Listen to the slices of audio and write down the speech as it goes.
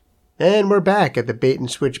And we're back at the Bait and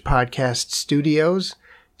Switch Podcast Studios.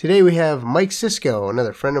 Today we have Mike Cisco,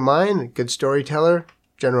 another friend of mine, a good storyteller,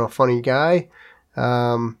 general funny guy. We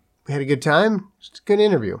had a good time. It's a good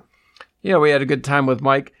interview. Yeah, we had a good time with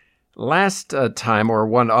Mike. Last time, or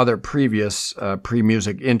one other previous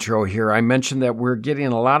pre-music intro here, I mentioned that we're getting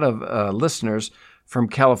a lot of listeners from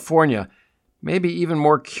California. Maybe even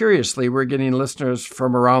more curiously, we're getting listeners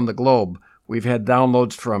from around the globe. We've had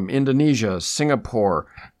downloads from Indonesia, Singapore,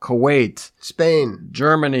 Kuwait, Spain,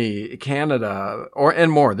 Germany, Canada,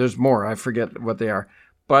 and more. There's more. I forget what they are.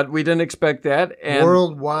 But we didn't expect that. And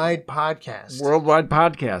Worldwide podcast. Worldwide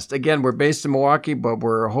podcast. Again, we're based in Milwaukee, but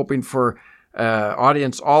we're hoping for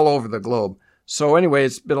audience all over the globe. So anyway,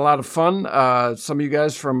 it's been a lot of fun. Some of you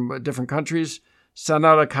guys from different countries send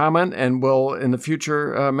out a comment, and we'll, in the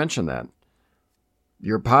future, mention that.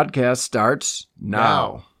 Your podcast starts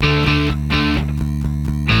now.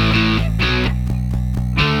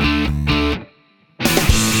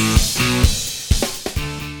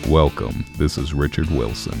 Welcome, this is Richard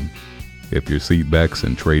Wilson. If your seat backs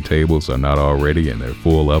and tray tables are not already in their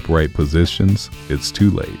full upright positions, it's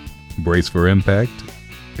too late. Brace for impact.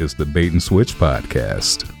 It's the Bait and Switch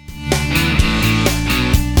Podcast.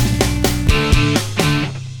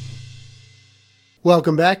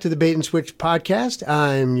 Welcome back to the Bait and Switch Podcast.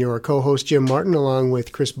 I'm your co-host, Jim Martin, along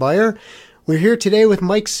with Chris Beyer. We're here today with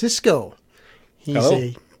Mike Cisco. He's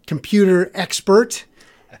a computer expert.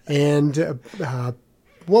 And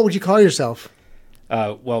what would you call yourself?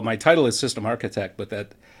 Well, my title is system architect, but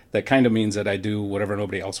that kind of means that I do whatever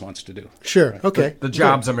nobody else wants to do. Sure. Okay. The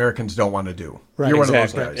jobs Americans don't want to do. Right. You're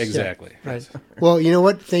Exactly. one of those guys. Exactly. Yeah. Right. Well, you know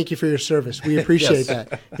what? Thank you for your service. We appreciate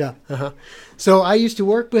that. Yeah. Uh-huh. So I used to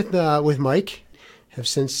work with Mike. Have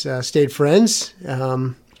since stayed friends.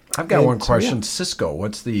 I've got one question. Cisco,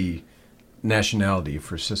 what's the nationality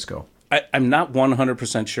for Cisco? I'm not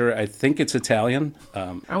 100% sure. I think it's Italian.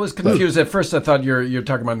 I was confused at first. I thought you're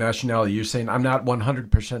talking about nationality. You're saying I'm not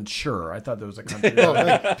 100% sure. I thought there was a country. Right,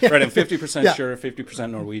 I'm 50% sure,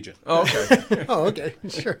 50% Norwegian. Oh, okay. Oh, okay.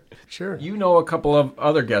 Sure. You know a couple of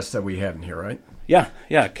other guests that we had in here, right? Yeah.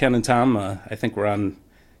 Ken and Tom, I think we're on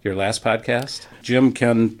your last podcast. Jim,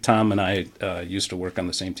 Ken, Tom, and I used to work on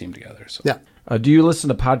the same team together. So. Yeah. Do you listen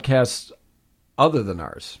to podcasts other than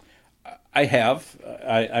ours? I have.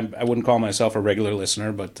 I wouldn't call myself a regular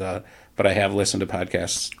listener, but I have listened to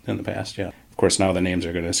podcasts in the past. Yeah. Of course, now the names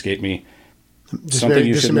are going to escape me. This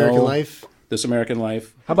American Life. This American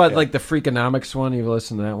Life. How about like the Freakonomics one? You've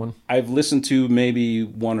listened to that one? I've listened to maybe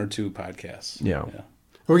one or two podcasts. Yeah.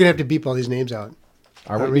 We're gonna have to beep all these names out.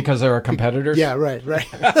 Are we? Because they're our competitors? Yeah, right.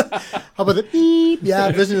 How about the beep? Yeah,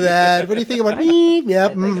 listen to that. What do you think about beep? Yeah,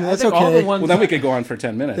 that's okay. All the ones well, then we could go on for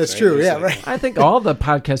 10 minutes. That's right? true. Yeah, right. I think all the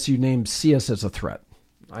podcasts you named see us as a threat.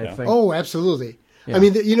 I think. Oh, absolutely. Yeah. I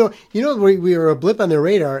mean, we are a blip on their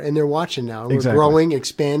radar, and they're watching now. We're growing,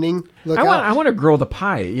 expanding. Look out. I want to grow the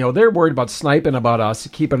pie. You know, they're worried about sniping about us,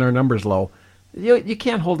 keeping our numbers low. You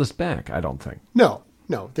can't hold us back, I don't think. No.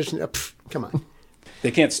 There's come on. They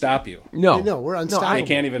can't stop you. No, we're unstoppable. They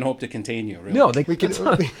can't even hope to contain you. Really. No, we can.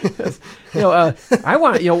 I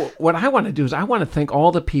want. What I want to do is I want to thank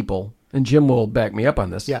all the people, and Jim will back me up on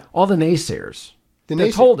this. Yeah. All the naysayers.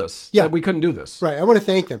 That told us that we couldn't do this. Right. I want to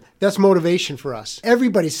thank them. That's motivation for us.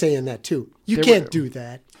 Everybody's saying that too. You can't do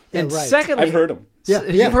that. And right. secondly, I've heard them. Yeah,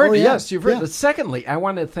 you've heard. Yes, you've heard. Yeah. But secondly, I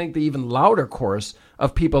want to thank the even louder chorus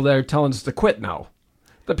of people that are telling us to quit now.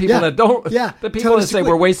 The people that don't. Yeah. The people that say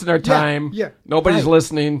we're wasting our time. Yeah. Nobody's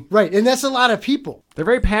listening. Right. And that's a lot of people. They're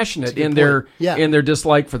very passionate in their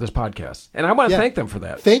dislike for this podcast, and I want to thank them for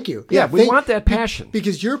that. Thank you. Yeah, we want that passion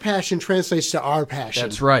because your passion translates to our passion.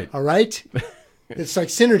 That's right. All right. It's like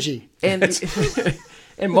synergy.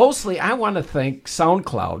 And mostly, I want to thank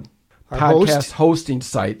SoundCloud, our podcast hosting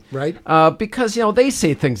site, right? Because they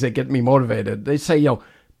say things that get me motivated. They say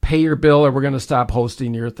pay your bill or we're going to stop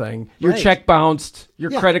hosting your thing. Your check bounced. Your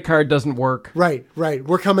credit card doesn't work. Right.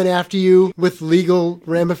 We're coming after you with legal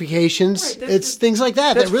ramifications. Right. It's things like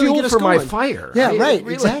that that's that really fuel get us for going. my fire. Yeah, right.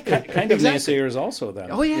 Really, exactly. Kind of naysayers also then.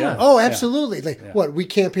 Oh, yeah. Oh, absolutely. What, we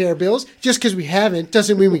can't pay our bills? Just because we haven't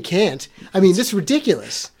doesn't mean we can't. I mean, this is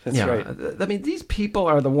ridiculous. That's right. I mean, these people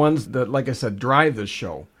are the ones that, like I said, drive this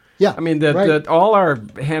show. Yeah. I mean, that all our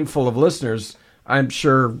handful of listeners, I'm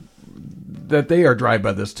sure that they are driven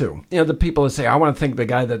by this too. The people that say, I want to thank the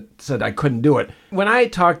guy that said I couldn't do it. When I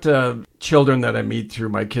talk to children that I meet through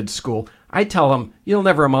my kids' school, I tell them, you'll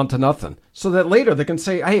never amount to nothing. So that later they can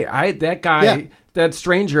say, hey, that guy, that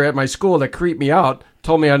stranger at my school that creeped me out,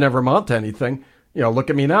 told me I never amount to anything. Look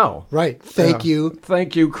at me now. Right. Thank you.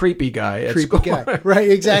 Thank you, creepy guy. At creepy school. Guy.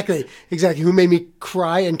 Right, exactly. Who made me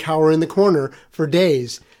cry and cower in the corner for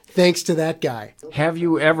days. thanks to that guy. Have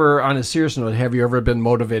you ever, on a serious note, have you ever been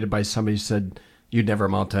motivated by somebody who said you'd never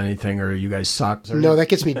amount to anything or you guys suck? No, that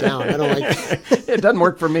gets me down. I don't like that. It doesn't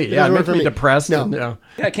work for me. Yeah, it doesn't work makes for me me. depressed. No. And, yeah.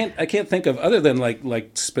 Yeah, I can't think of, other than like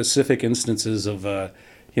specific instances of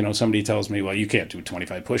somebody tells me, well, you can't do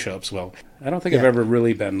 25 push-ups. Well, I don't think I've ever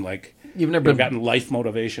really been like You've never gotten life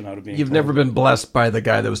motivation out of being. You've told. never been blessed by the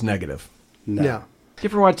guy that was negative. No. No. You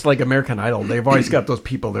ever watch like American Idol? They've always got those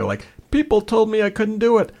people. They're like, people told me I couldn't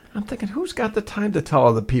do it. I'm thinking, who's got the time to tell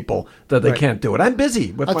other people that they Right. can't do it? I'm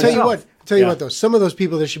busy with I'll myself. tell you Yeah. what, though. Some of those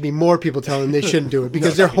people, there should be more people telling them they shouldn't do it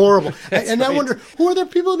because they're horrible. And I wonder, who are the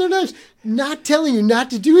people in their lives not telling you not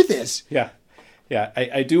to do this? Yeah. Yeah,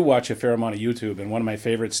 I do watch a fair amount of YouTube, and one of my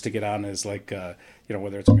favorites to get on is like,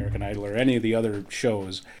 whether it's American Idol or any of the other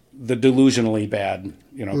shows, the delusionally bad,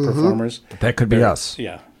 performers. That could be us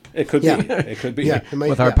Yeah, it could Yeah. be. It could be. Yeah, it might-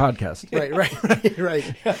 with our yeah. podcast. Right.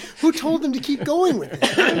 Who told them to keep going with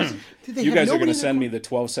it? Did they You have guys are nobody going to in send me the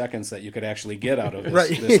 12 seconds that you could actually get out of this,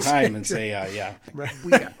 Right, this time and say, yeah.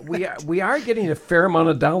 We are getting a fair amount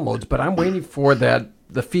of downloads, but I'm waiting for the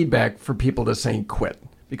feedback for people to saying quit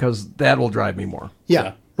because that will drive me more.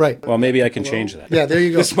 Yeah, right. Well, maybe I can change that. Yeah, there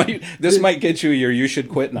you go. This might get you your you should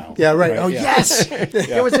quit now. Yeah, right. Oh, yeah. yes.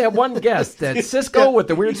 There was that one guest, that Cisco with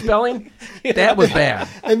the weird spelling. That was bad.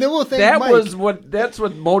 And then we'll thank That Mike. that's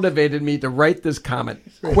what motivated me to write this comment.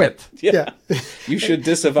 Quit. Yeah. You should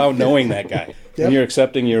disavow knowing that guy. Yep. When you're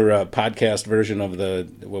accepting your podcast version of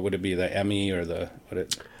what would it be, the Emmy or the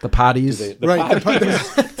potties. the Right. potty?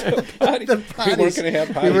 The We weren't potties. going to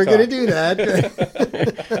have potty We weren't going to talk.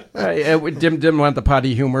 do that. Jim didn't want the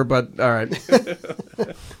potty humor, but all right.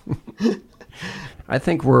 I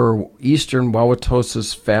think we're Eastern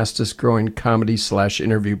Wauwatosa's fastest growing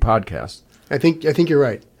comedy/interview podcast. I think you're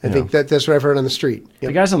right. I think that's what I've heard on the street. The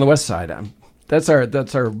Yep. guys on the west side, that's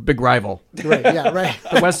our big rival. Right. Yeah. Right.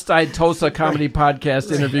 The West Side Tosa Comedy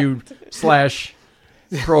Podcast interview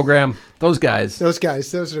 / program. Those guys. Those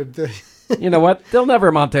guys. Those are. You know what? They'll never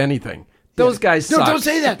amount to anything. Those guys No, suck. don't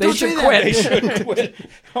say that. They Don't should say that. quit. They should quit.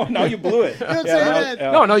 Oh, now you blew it. Don't say that.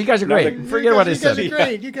 No, you guys are great. Forget what I said. You guys are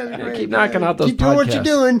great. You guys are great. Keep knocking out those Keep doing what you're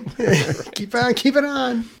podcasts. doing. Keep it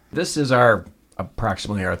on. This is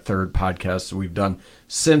approximately our third podcast that we've done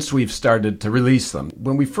since we've started to release them.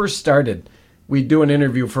 When we first started, we'd do an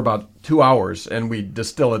interview for about 2 hours and we'd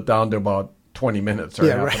distill it down to about 20 minutes or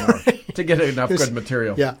half an hour to get enough good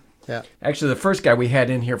material. Yeah. Yeah. Actually, the first guy we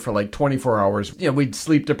had in here for like 24 hours, we'd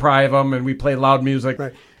sleep deprive him and we'd play loud music.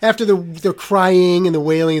 Right. After the crying and the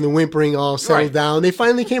wailing and the whimpering all settled Right. down, they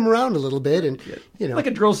finally came around a little bit, and Like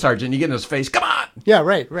a drill sergeant, you get in his face, come on! yeah,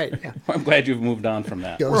 right. Yeah. I'm glad you've moved on from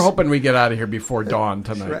that. We're hoping we get out of here before dawn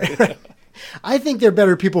tonight. I think they're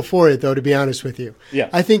better people for it, though. To be honest with you, Yeah.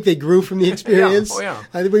 I think they grew from the experience. Oh, yeah.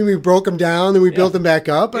 I think we broke them down, then we built them back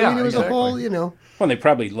up. I Yeah, mean, it was exactly. a whole, Well, they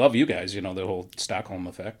probably love you guys, the whole Stockholm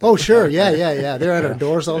effect. Oh, sure, yeah. They're at our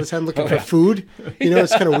doors all the time looking for food.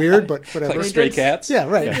 It's kind of weird, but whatever. Like stray cats. Yeah,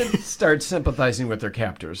 right. Start sympathizing with their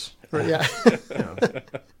captors. Right, yeah. It's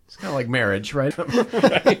kind of like marriage, right?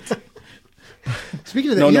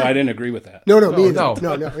 Speaking of that, No, yeah. I didn't agree with that. No, me either. no.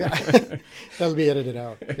 No, yeah. That'll be edited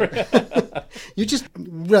out. You just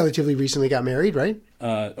relatively recently got married, right?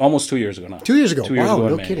 Almost 2 years ago now. 2 years ago. 2 years Wow, ago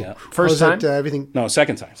in no May, kidding. yeah. First How's that, time? everything. No,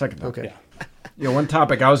 second time. Second time. Okay. Yeah. One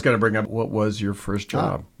topic I was going to bring up, what was your first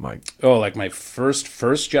job, Mike? Oh, like my first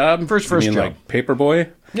job? First You mean job. like paper boy?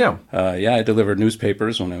 Yeah. Yeah, I delivered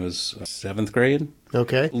newspapers when I was 7th grade.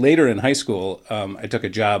 Okay. Later in high school, I took a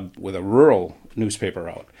job with a rural newspaper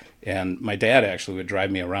route. And my dad actually would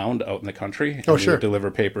drive me around out in the country. And Oh, we sure. would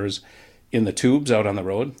deliver papers in the tubes out on the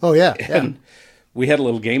road. Oh, yeah. And we had a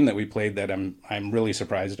little game that we played that I'm really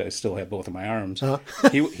surprised I still have both of my arms.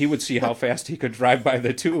 He would see how fast he could drive by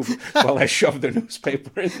the tube while I shoved the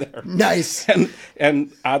newspaper in there. Nice.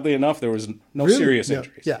 And oddly enough, there was no Really? serious No.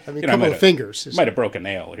 injuries. Yeah, I mean, a I couple might of have- fingers. Might have broke a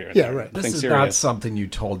nail here. and Yeah, there. right. This Nothing is serious. not something you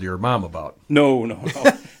told your mom about. No.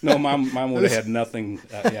 Mom would have had nothing.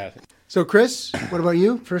 Yeah. So, Chris, what about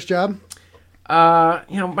you? First job?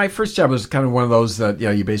 My first job was kind of one of those that,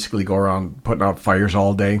 you basically go around putting out fires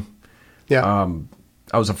all day. Yeah.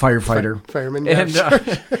 I was a firefighter. Fireman. Yeah, And, sure.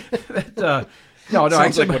 no, Sounds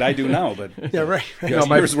actually, like what I do now, but Yeah, right.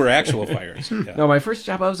 yours were actual fires. Yeah. no, my first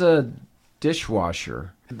job, I was a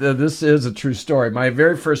dishwasher. This is a true story. My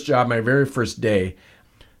very first job, my very first day,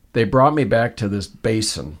 they brought me back to this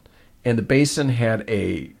basin, and the basin had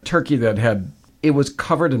a turkey it was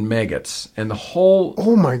covered in maggots, and the whole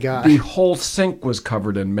Oh, my God. the whole sink was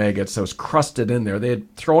covered in maggots. That was crusted in there. They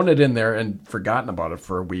had thrown it in there and forgotten about it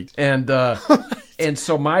for a week. And and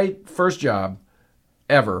so my first job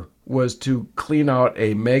ever was to clean out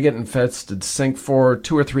a maggot-infested sink for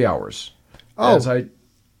 2 or 3 hours. Oh. As I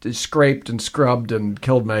scraped and scrubbed and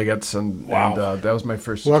killed maggots, and, Wow. and that was my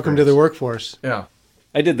first Welcome to the workforce. Yeah.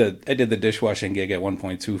 I did the dishwashing gig at one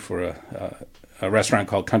point too for a restaurant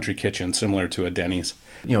called Country Kitchen, similar to a Denny's.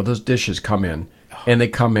 You know, those dishes come in, and they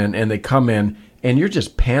come in, and they come in, and you're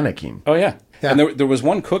just panicking. Oh yeah. Yeah. And there was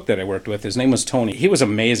one cook that I worked with. His name was Tony. He was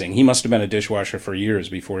amazing. He must have been a dishwasher for years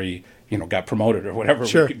before he, got promoted or whatever.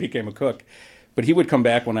 Sure. He became a cook. But he would come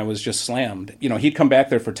back when I was just slammed. He'd come back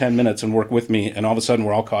there for 10 minutes and work with me, and all of a sudden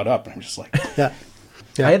we're all caught up. And I'm just like, Yeah.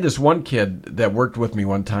 Yeah. I had this one kid that worked with me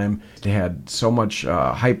one time. He had so much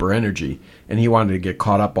hyper energy, and he wanted to get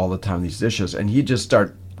caught up all the time in these dishes, and he'd just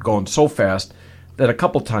start going so fast that a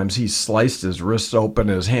couple times he sliced his wrists open,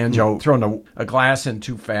 his hands out, throwing a glass in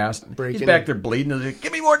too fast. Breaking He's back it. there bleeding. He's like,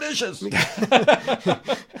 give me more dishes.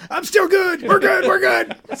 I'm still good. We're good. We're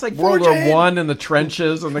good. It's like World War One in the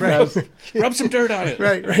trenches, and the guys. rub some dirt on it.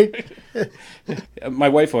 Right. My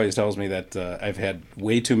wife always tells me that I've had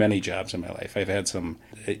way too many jobs in my life. I've had some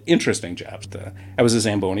interesting jobs. I was a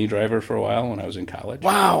Zamboni driver for a while when I was in college.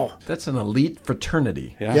 Wow. That's an elite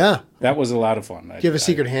fraternity. Yeah. That was a lot of fun. Do you have a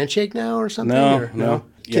secret handshake now or something? No, or, no.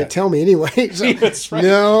 You can't tell me anyway. So, That's right.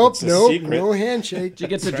 Nope, It's a nope, secret. no handshake. Did you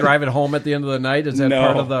get to drive it home at the end of the night? Is that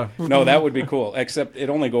part of the... No, that would be cool. Except it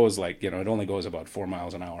only goes it only goes about 4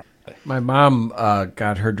 miles an hour. My mom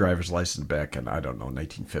got her driver's license back in,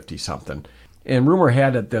 1950-something. And rumor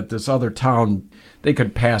had it that this other town, they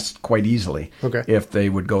could pass quite easily if they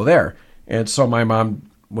would go there. And so my mom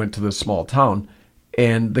went to this small town,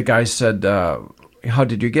 and the guy said, how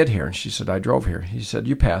did you get here? And she said, I drove here. He said,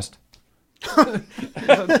 you passed.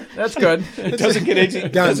 That's good. It doesn't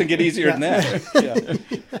get easier than that.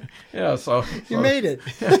 Yeah, so You made it.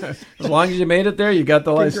 as long as you made it there, you got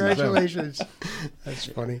the license. Congratulations. That's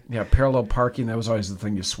funny. Yeah, parallel parking, that was always the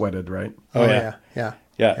thing you sweated, right? Oh, yeah. Yeah.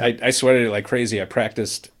 Yeah, I sweated it like crazy. I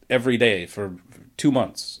practiced every day for 2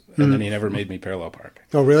 months, and then he never made me parallel park.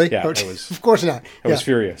 Oh, really? Yeah, Oh, I was- of course not. I was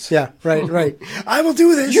furious. Yeah, right. I will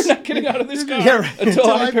do this. You're not getting out of this car Yeah, right. until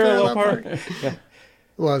I parallel park. Yeah.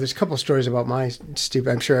 Well, there's a couple of stories about my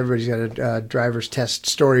stupid. I'm sure everybody's got a driver's test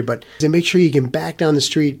story, but to make sure you can back down the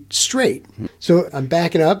street straight. So I'm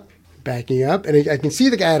backing up, and I can see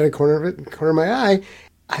the guy out of the corner of my eye.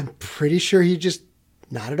 I'm pretty sure he just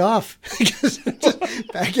nodded off. Just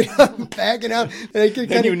backing up. And I could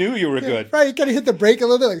Then you knew you were good. Right, you kind of hit the brake a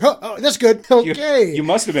little bit, like, oh, that's good. Okay. You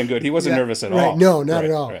must have been good. He wasn't nervous at right. all. No, not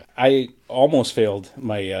at all. Right. I almost failed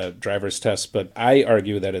my driver's test, but I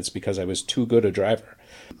argue that it's because I was too good a driver.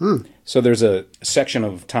 So there's a section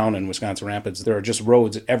of town in Wisconsin Rapids. There are just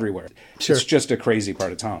roads everywhere. Sure. It's just a crazy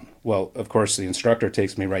part of town. Well, of course, the instructor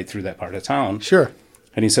takes me right through that part of town. Sure.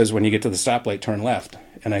 And he says, when you get to the stoplight, turn left.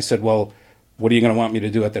 And I said, well, what are you going to want me to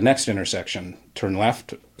do at the next intersection? Turn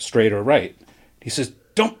left, straight, or right? He says,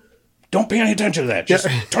 don't pay any attention to that. Just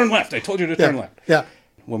turn left. I told you to turn left. Yeah.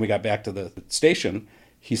 When we got back to the station,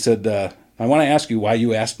 he said, I want to ask you why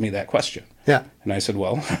you asked me that question. Yeah. And I said,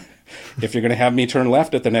 well, if you're going to have me turn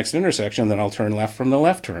left at the next intersection, then I'll turn left from the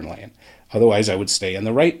left turn lane. Otherwise, I would stay in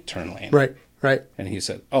the right turn lane. Right. And he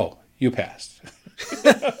said, oh, you passed.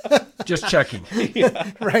 Just checking.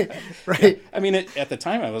 Right. I mean, at the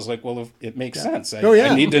time, I was like, well, it makes sense. Oh,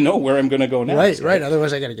 yeah. I need to know where I'm going to go next. Right.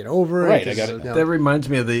 Otherwise, I got to get over it. Right, I gotta- That reminds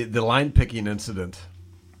me of the line picking incident.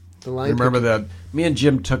 The line. Remember that me and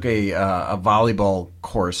Jim took a volleyball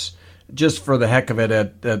course just for the heck of it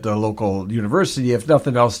at the local university, if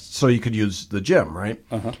nothing else, so you could use the gym, right?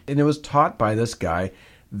 Uh-huh. And it was taught by this guy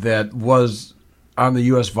that was on the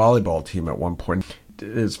U.S. volleyball team at one point.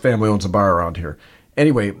 His family owns a bar around here.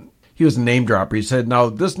 Anyway, he was a name dropper. He said, now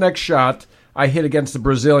this next shot I hit against the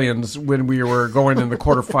Brazilians when we were going in the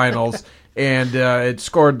quarterfinals, and it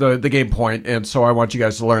scored the game point, and so I want you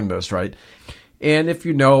guys to learn this, right? And if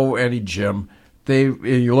you know any gym,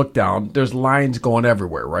 you look down, there's lines going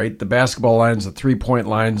everywhere, right? The basketball lines, the three-point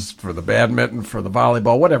lines, for the badminton, for the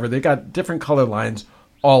volleyball, whatever. They got different colored lines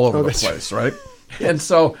all over the place, right? And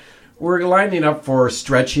so we're lining up for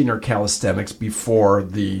stretching or calisthenics before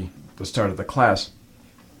the start of the class.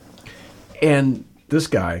 And this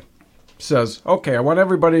guy says, okay, I want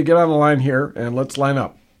everybody to get on the line here, and let's line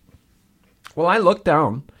up. Well, I look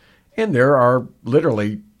down, and there are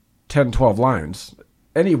literally 10, 12 lines.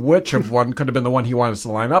 Any which of one could have been the one he wanted us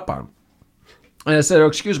to line up on. And I said,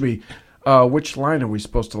 excuse me, which line are we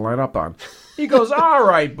supposed to line up on? He goes, all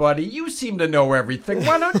right, buddy, you seem to know everything.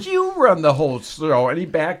 Why don't you run the whole show? And he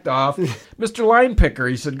backed off. Mr. Line Picker,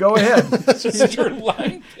 he said, go ahead. Mr.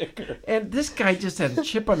 Line Picker. And this guy just had a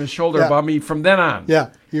chip on his shoulder about me from then on. Yeah.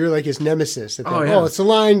 You were like his nemesis. Oh, yeah. Oh, it's the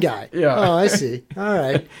line guy. Yeah. Oh, I see. All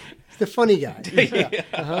right. the funny guy.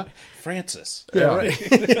 Yeah. Francis. Yeah,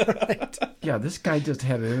 right. Yeah, this guy just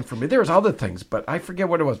had it in for me. There was other things, but I forget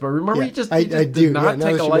what it was. But remember, Yeah, he just I did do. not Yeah, now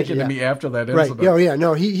take that a you liking mention- to me after that Right. incident. Oh, yeah.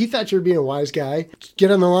 No, he thought you were being a wise guy. Get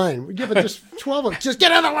on the line. Yeah, but there's 12 of them. Just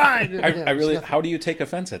get on the line. I really. How do you take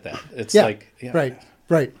offense at that? It's Yeah. like,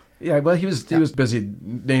 Right. Yeah, well, he was busy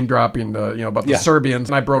name dropping about the Yeah. Serbians,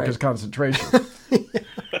 and I broke his concentration.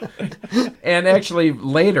 And actually,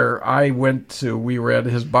 later we were at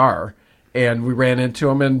his bar, and we ran into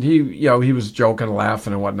him, and he was joking, and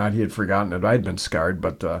laughing, and whatnot. He had forgotten it. I'd been scarred,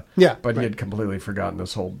 but he had completely forgotten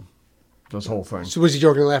this whole thing. So was he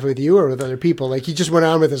joking and laughing with you or with other people? Like he just went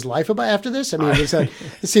on with his life after this? I mean,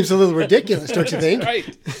 it seems a little ridiculous, don't you think?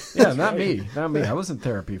 Right. Yeah, not me. I was in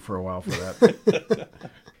therapy for a while for that.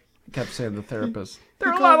 I kept saying to the therapist, there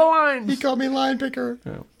are a lot of lines. He called me line picker.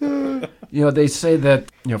 They say that,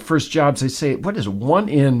 first jobs, they say, what is it, 1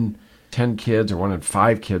 in 10 kids or 1 in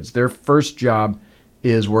 5 kids, their first job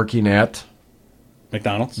is working at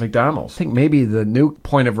McDonald's. I think maybe the new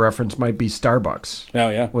point of reference might be Starbucks. Oh,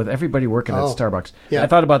 yeah. With everybody working at Starbucks. Yeah. I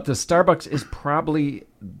thought about this. Starbucks is probably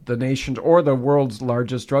the nation's or the world's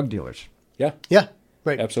largest drug dealers. Yeah. Yeah.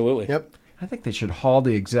 Right. Absolutely. Yep. I think they should haul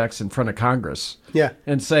the execs in front of Congress. Yeah.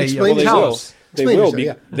 And say, Explain They tell will. us. They Explain will.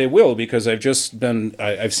 yourself, yeah. They will, because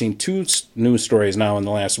I've seen 2 news stories now in the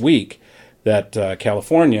last week that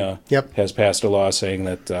California Yep. has passed a law saying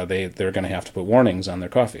that they're going to have to put warnings on their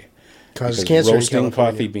coffee. Causes Because cancer in roasting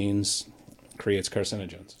California. coffee beans creates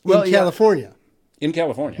carcinogens. Well, in yeah. California. In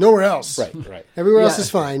California. Nowhere else. Right. Everywhere else Yeah. is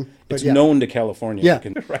fine. But It's yeah. known to California. Yeah.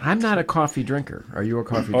 I'm not a coffee drinker. Are you a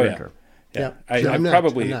coffee Oh, drinker? Yeah. Yeah. I've I'm not.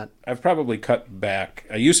 probably cut back.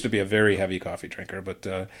 I used to be a very heavy coffee drinker, but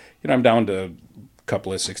I'm down to a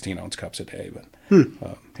couple of 16-ounce cups a day.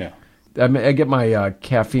 But yeah. I get my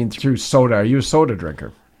caffeine through soda. Are you a soda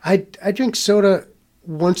drinker? I drink soda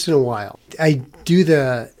once in a while. I do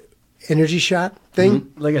the energy shot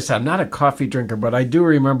thing. Like I said, I'm not a coffee drinker, but I do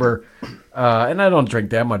remember, and I don't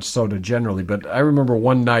drink that much soda generally, but I remember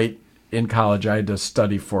one night in college I had to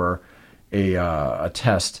study for a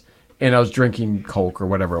test, and I was drinking Coke or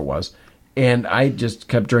whatever it was, and I just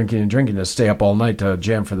kept drinking and drinking to stay up all night to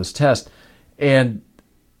jam for this test. And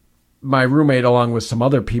my roommate, along with some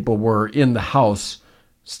other people, were in the house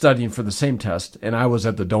studying for the same test, and I was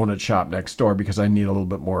at the donut shop next door because I need a little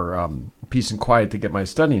bit more peace and quiet to get my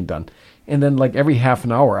studying done. And then, like every half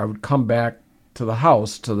an hour, I would come back to the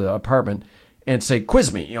house, to the apartment, and say,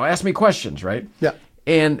 "Quiz me, ask me questions," right? Yeah.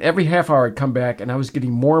 And every half hour, I'd come back, and I was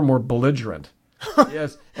getting more and more belligerent.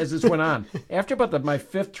 Yes, as this went on. After about my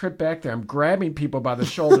 5th trip back there, I'm grabbing people by the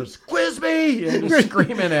shoulders, "Quiz me!" and just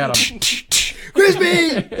screaming at them.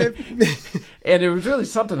 Crispy! And it was really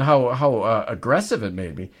something how aggressive it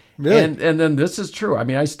made me. Really? And then this is true. I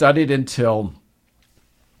mean, I studied until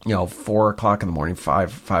 4 o'clock in the morning,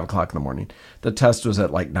 5 o'clock in the morning. The test was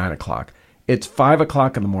at like 9 o'clock. It's 5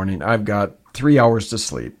 o'clock in the morning. I've got 3 hours to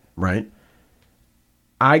sleep, right?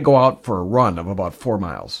 I go out for a run of about 4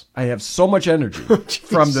 miles. I have so much energy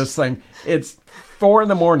from this thing. It's 4 in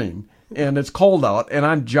the morning and it's cold out and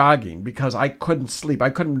I'm jogging because I couldn't sleep.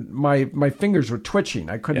 My fingers were twitching.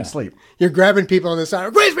 I couldn't sleep. You're grabbing people on the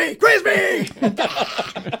side. Crispy! Crispy!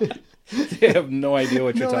 They have no idea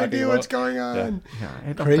what you're No talking idea about. what's going on. Yeah,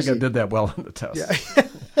 I don't Crazy. think I did that well on the test.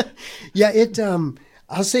 Yeah,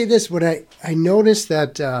 I'll say this. When I noticed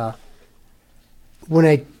that when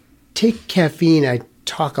I take caffeine, I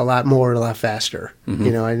talk a lot more, a lot faster.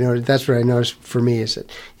 Mm-hmm. I know that's what I noticed for me is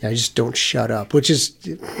that I just don't shut up, which is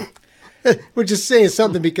saying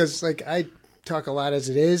something because like I talk a lot as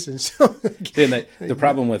it is, and so And the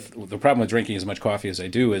problem with drinking as much coffee as I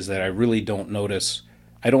do is that I really don't notice.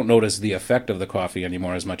 I don't notice the effect of the coffee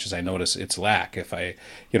anymore as much as I notice its lack. If I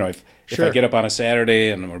get up on a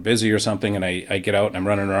Saturday and we're busy or something, and I get out and I'm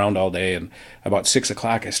running around all day, and about 6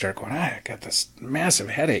 o'clock I start going, I got this massive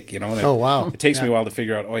headache. And Oh, wow. It takes me a while to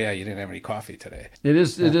figure out. Oh yeah, you didn't have any coffee today. It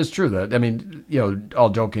is true that, I mean,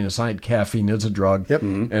 all joking aside, caffeine is a drug. Yep.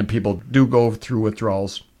 And people do go through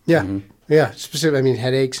withdrawals. yeah, yeah. Specifically, I mean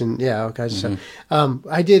headaches and all kinds of stuff.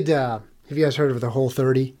 I did. Have you guys heard of the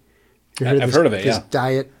Whole30? I've heard of it. This Yeah,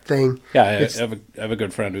 diet thing. yeah. I have a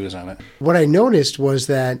good friend who's on it. What I noticed was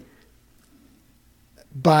that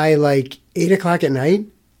by like 8 o'clock at night,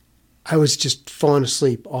 I was just falling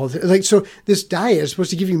asleep all the like. So this diet is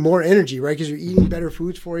supposed to give you more energy, right? Because you're eating better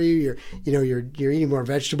foods for you. You're eating more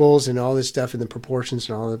vegetables and all this stuff and the proportions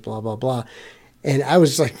and all that blah blah blah. And I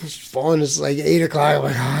was like falling. It's like 8 o'clock. I'm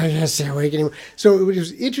like, I can't stay awake anymore. So it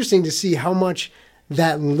was interesting to see how much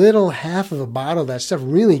that little half of a bottle of that stuff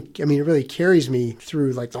really, it really carries me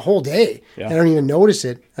through like the whole day. Yeah. I don't even notice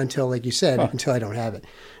it until, like you said, until I don't have it.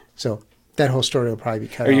 So that whole story will probably be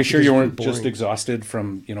cut Are off you sure because you it's weren't boring. just exhausted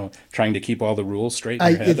from, trying to keep all the rules straight in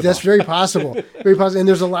your head? That's very possible. Very possible. And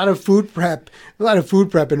there's a lot of food prep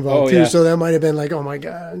involved Oh, too. yeah. So that might have been like, oh my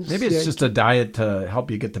God. Maybe it's just a diet to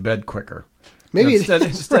help you get to bed quicker. Maybe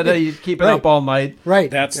instead of you keeping Right. up all night. right.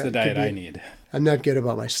 That's Yeah, the it diet could be. I need. I'm not good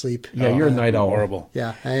about my sleep. Yeah, you're a night owl. Horrible.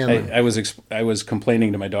 Yeah, I am. I was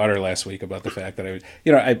complaining to my daughter last week about the fact that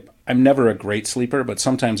I'm never a great sleeper, but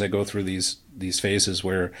sometimes I go through these phases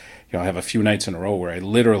where I have a few nights in a row where I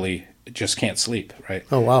literally just can't sleep, right?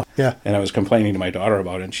 Oh wow. Yeah. And I was complaining to my daughter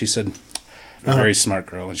about it, and she said, a very smart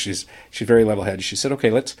girl, and she's very level-headed. She said,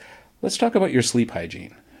 "Okay, let's talk about your sleep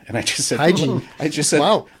hygiene." And I just said, Hygiene. I just said,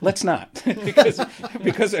 Wow. let's not,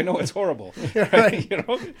 because I know it's horrible. Right?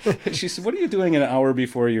 She said, "What are you doing an hour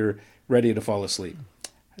before you're ready to fall asleep?"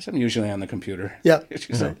 I said, "I'm usually on the computer." Yeah.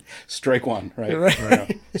 She said, "Strike one," right?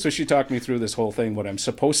 Right. So she talked me through this whole thing, what I'm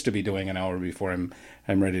supposed to be doing an hour before I'm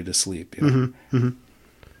ready to sleep.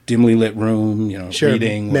 Dimly lit room, Sure.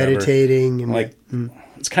 reading, whatever. Meditating, and Like,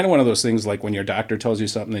 it's kind of one of those things like when your doctor tells you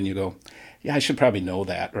something and you go, yeah, I should probably know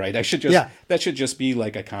that, right? I should just, Yeah. that should just be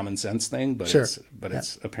like a common sense thing, but Sure.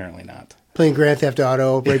 it's apparently not. playing Grand Theft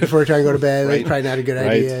Auto right before trying to go to bed. That's probably not a good Right.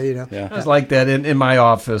 idea. Yeah. It's like that in my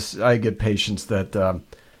office. I get patients that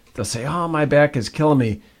they'll say, "Oh, my back is killing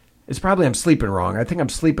me. It's probably I'm sleeping wrong. I think I'm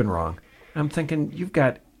sleeping wrong." I'm thinking, you've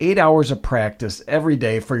got 8 hours of practice every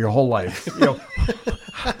day for your whole life.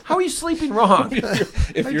 How are you sleeping wrong?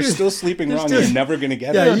 If you're still sleeping wrong, still- you're never going to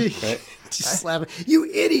get Yeah, it. Right? Just slap it. You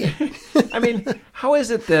idiot. I mean, how is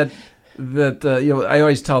it that I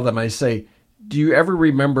always tell them, I say, do you ever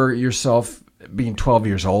remember yourself being 12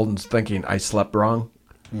 years old and thinking, I slept wrong?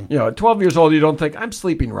 At 12 years old, you don't think, I'm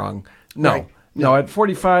sleeping wrong. No. Right. No, at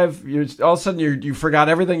 45, all of a sudden you forgot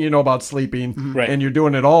everything you know about sleeping, Right. and you're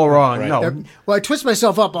doing it all wrong. Right. No, Well, I twist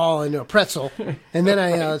myself up all in a pretzel, and then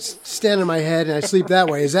I stand on my head and I sleep that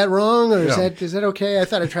way. Is that wrong, or is Yeah. that okay? I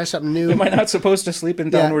thought I'd try something new. Am I not supposed to sleep in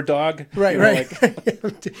downward dog? Right, You know, right.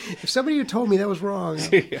 like- If somebody had told me that was wrong,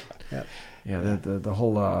 yeah, the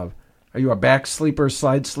whole. Are you a back sleeper,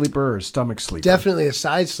 side sleeper, or stomach sleeper? definitely a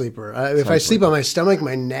side sleeper. If I sleep on my stomach,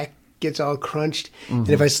 my neck gets all crunched, and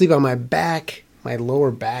if I sleep on my back, my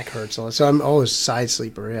lower back hurts a lot. So I'm always side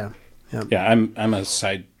sleeper. Yeah. Yeah, I'm a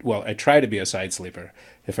side. Well, I try to be a side sleeper.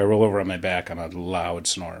 If I roll over on my back, I'm a loud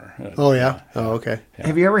snorer. Oh yeah. Oh okay.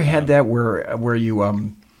 Have you ever had that where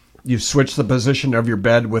you switch the position of your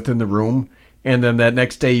bed within the room, and then that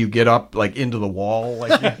next day you get up like into the wall,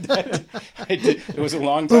 like I did. It was a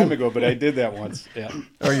long time ago, but I did that once. Yeah.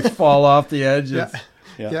 or you fall off the edge? Yeah.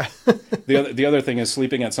 Yeah. Yeah. The other thing is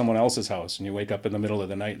sleeping at someone else's house, and you wake up in the middle of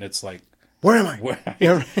the night, and it's like, Where am I?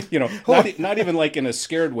 Yeah, right. not even like in a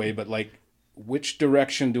scared way, but like, which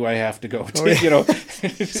direction do I have to go to?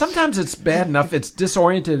 Sometimes it's bad enough, it's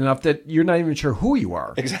disoriented enough that you're not even sure who you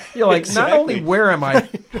are. Exactly. You're like, not only where am I,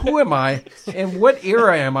 who am I, and what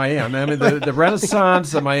era am I in? I mean, the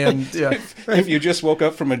Renaissance, am I in? Yeah. If you just woke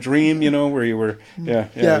up from a dream, where you were, you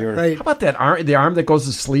were, Right. How about that arm, the arm that goes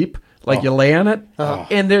to sleep? Like you lay on it,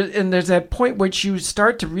 and there's that point which you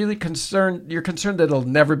start to really you're concerned that it'll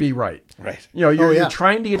never be right. Right. You're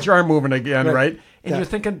trying to get your arm moving again, right? And Yeah. you're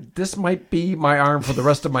thinking, this might be my arm for the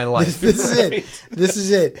rest of my life. This is it. This is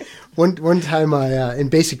it. One time, I in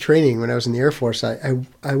basic training when I was in the Air Force,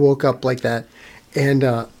 I woke up like that, and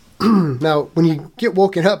now when you get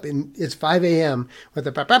woken up and it's 5 a.m. with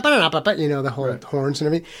the the whole horns and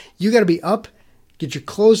everything, you got to be up, get your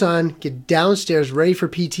clothes on, get downstairs ready for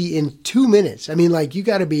PT in 2 minutes. I mean, like you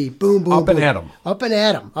got to be boom, boom, Up and boom. at 'em. Up and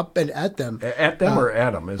at 'em. Up and at them. At them or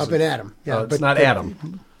Adam? Is Up it? and at 'em. Yeah, It's not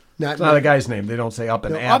Adam. Not, It's not a guy's name. They don't say up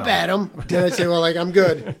and Adam. up at him. Then I say, well, like I'm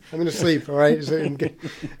good. I'm going to sleep. All right.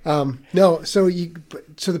 No. So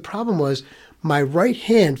the problem was my right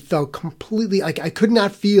hand felt completely like I could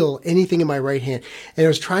not feel anything in my right hand, and I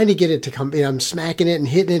was trying to get it to come. I'm smacking it and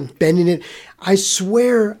hitting it, bending it. I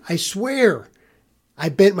swear. I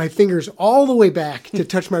bent my fingers all the way back to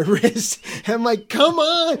touch my wrist. And I'm like, come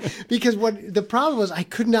on. Because what the problem was, I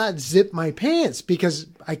could not zip my pants because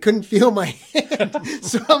I couldn't feel my hand.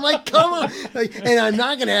 So I'm like, come on. And I'm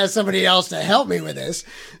not going to ask somebody else to help me with this.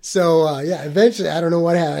 So, eventually, I don't know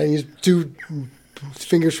what happened. I used 2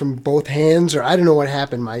 fingers from both hands, or I don't know what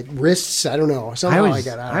happened. My wrists, I don't know. Somehow I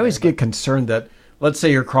got out of I always there, get concerned that, let's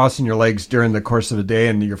say you're crossing your legs during the course of the day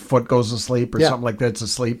and your foot goes to sleep or Yeah. something like that's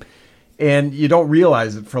asleep. And you don't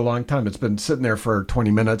realize it for a long time. It's been sitting there for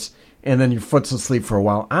 20 minutes, and then your foot's asleep for a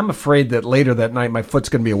while. I'm afraid that later that night, my foot's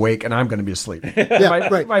going to be awake, and I'm going to be asleep.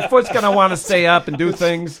 right. My foot's going to want to stay up and do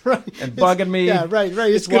things and bugging me. Yeah, right. It's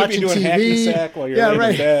It's going to be watching doing TV. hacky sack while you're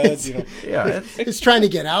laying in bed. Yeah, It's trying to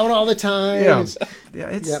get out all the time. Yeah.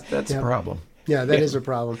 Yeah, Yep, that's yep. a problem. Yeah, that is a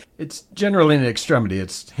problem. It's generally an extremity.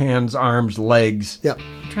 It's hands, arms, legs. Yep.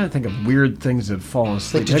 I'm trying to think of weird things that have fallen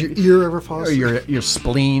asleep. Like, did your ear ever fall Or asleep? your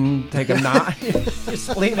spleen take a nap? Your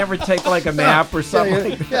spleen ever take like a nap or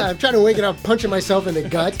something like that? Yeah, I'm trying to wake it up, punching myself in the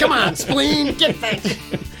gut. Come on, spleen, get back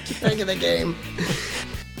in the game.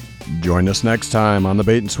 Join us next time on the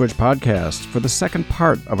Bait and Switch podcast for the second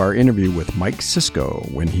part of our interview with Mike Sisko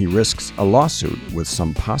when he risks a lawsuit with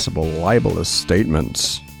some possible libelous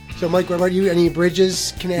statements. So, Mike, what about you? Any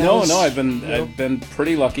bridges, canals? No, I've been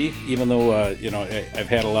pretty lucky, even though I've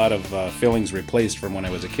had a lot of fillings replaced from when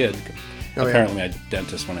I was a kid. Oh, yeah. Apparently, my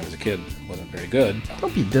dentist when I was a kid wasn't very good.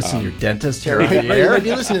 Don't be dissing your dentist here. Right, on the right, you air. might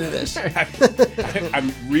be listening to this.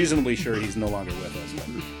 I'm reasonably sure he's no longer with us.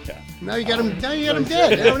 But, yeah. Now you got him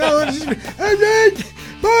dead. I don't know. I'm dead.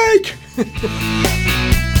 Mike!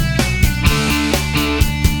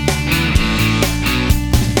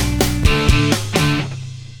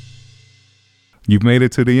 You've made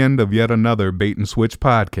it to the end of yet another Bait and Switch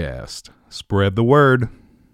podcast. Spread the word.